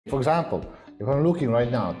For example, if I'm looking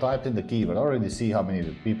right now, typed in the keyword, I already see how many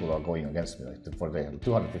people are going against me, like for the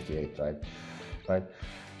 258, right?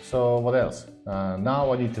 So what else?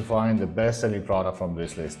 Now I need to find the best-selling product from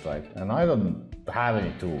this list, right? And I don't have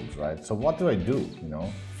any tools, right? So what do?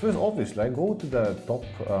 First, obviously, I go to the top.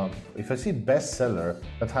 If I see bestseller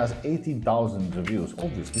that has 18,000 reviews,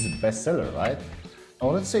 obviously this is bestseller, right? Now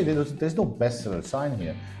let's say there's no bestseller sign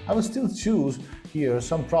here. I will still choose here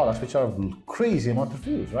some products which are crazy amount of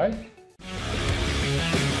views, right?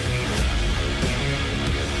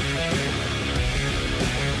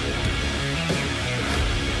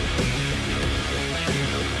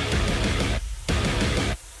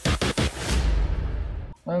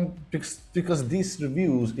 And because these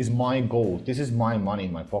reviews is my goal, this is my money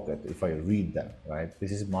in my pocket if I read them, right?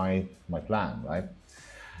 This is my plan, right?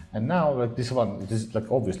 And now, like this one, this is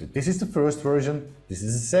like obviously this is the first version, this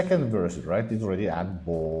is the second version, right? It already add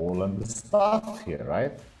ball and stuff here,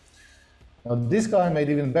 right? Now this guy made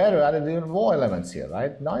even better, added even more elements here,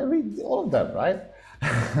 right? Now I read all of them, right?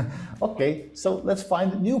 Okay, so let's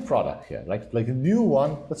find a new product here, like a new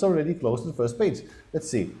one that's already close to the first page. Let's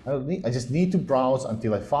see. I just need to browse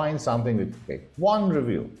until I find something with one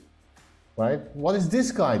review, right? What is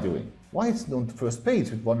this guy doing? Why it's on the first page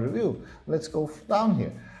with one review? Let's go down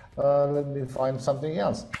here. Let me find something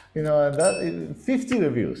else. And that 50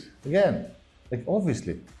 reviews again. Like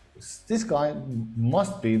obviously, this guy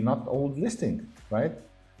must be not old listing, right?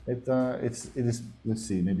 It is. Let's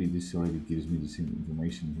see. Maybe this already gives me this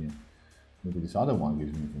information here. Maybe this other one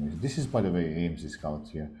gives me information. This is, by the way, AMZScout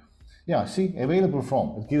here. Yeah. See, available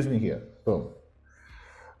from. It gives me here. Boom.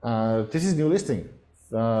 This is new listing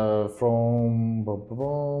from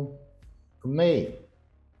May.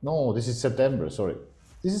 No, this is September. Sorry.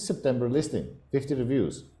 This is September listing. 50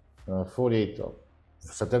 reviews. 48 of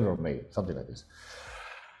September or May, something like this.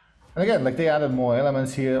 And again, like they added more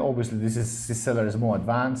elements here. Obviously, this seller is more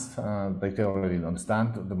advanced. Like they already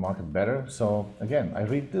understand the market better. So again, I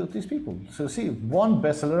read these people. So see, one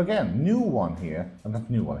bestseller again, new one here, not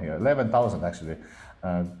new one here, 11,000 actually.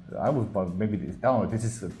 I would maybe this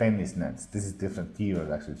is tennis nets. This is different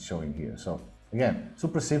keyword actually it's showing here. So again,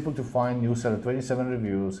 super simple to find new seller, 27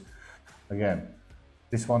 reviews. Again,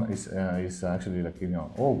 this one is actually like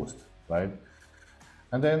August, right?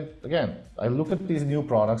 And then again, I look at these new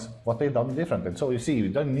products, what they've done different. And so you see, you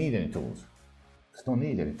don't need any tools. There's no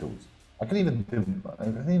need any tools. I can even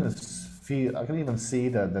see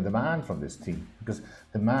the demand from this team, because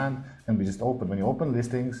demand can be just open when you open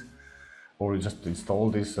listings, or you just install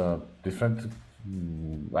these different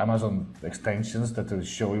Amazon extensions that will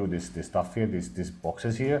show you this stuff here, these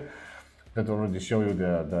boxes here, that already show you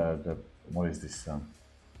the what is this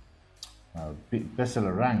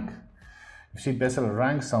bestseller rank. You see bestseller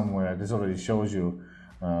rank somewhere, this already shows you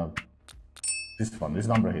this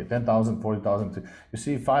number here, 10,000, 40,000. You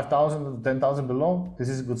see 5,000, 10,000 below, this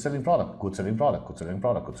is a good selling product, good selling product, good selling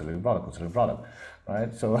product, good selling product, good selling product,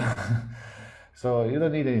 right? So, so you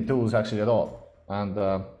don't need any tools actually at all. And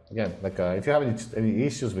again, like if you have any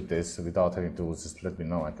issues with this without any tools, just let me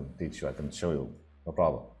know, I can teach you, I can show you, no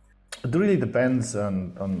problem. It really depends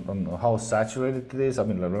on how saturated it is. I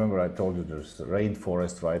mean, remember I told you there's the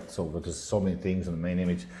rainforest, right? So there's so many things in the main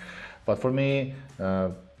image. But for me,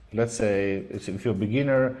 let's say if you're a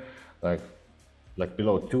beginner, like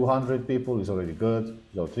below 200 people is already good.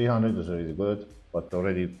 Below 300 is already good. But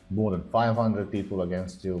already more than 500 people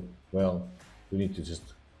against you, well, you need to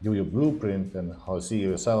just do your blueprint and see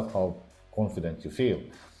yourself how confident you feel.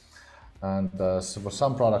 And so for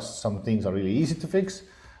some products, some things are really easy to fix.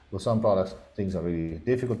 For some products, things are really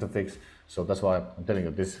difficult to fix. So that's why I'm telling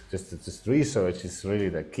you this research is really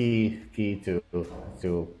the key to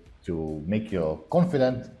make you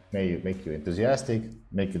confident, make you enthusiastic,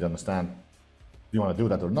 make you understand if you want to do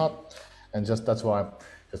that or not. And that's why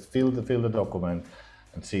just fill the document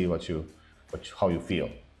and see how you feel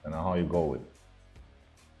and how you go with it.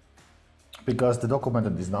 Because the document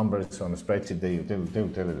and these numbers on the spreadsheet, they will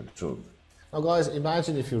tell you the truth. Now guys,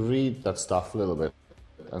 imagine if you read that stuff a little bit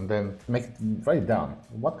and then write it down.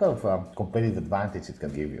 What kind of competitive advantage it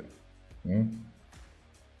can give you?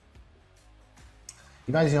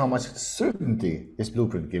 Imagine how much certainty this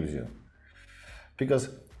blueprint gives you. Because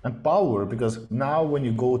now when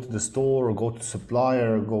you go to the store or go to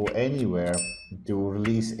supplier or go anywhere to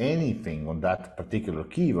release anything on that particular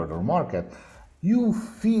keyword or market, you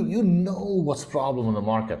know what's problem on the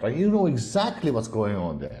market, right? You know exactly what's going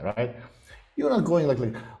on there, right? You're not going like,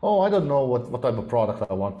 oh, I don't know what type of product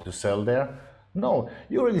I want to sell there. No,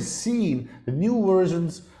 you already seen the new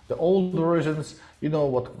versions, the old versions. You know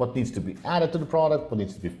what needs to be added to the product, what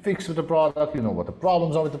needs to be fixed with the product. You know what the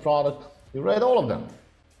problems are with the product. You read all of them.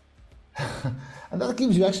 And that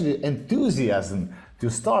gives you actually enthusiasm to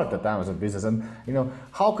start that Amazon business. And you know,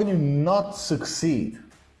 how can you not succeed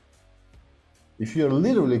if you're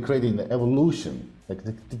literally creating the evolution? Like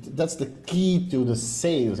that's the key to the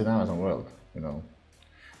sales in Amazon world. You know,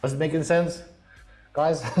 does it make any sense,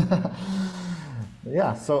 guys?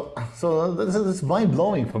 Yeah. So it's mind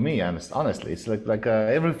blowing for me. Honestly, it's like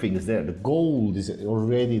everything is there. The gold is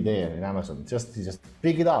already there in Amazon. Just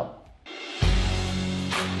pick it up.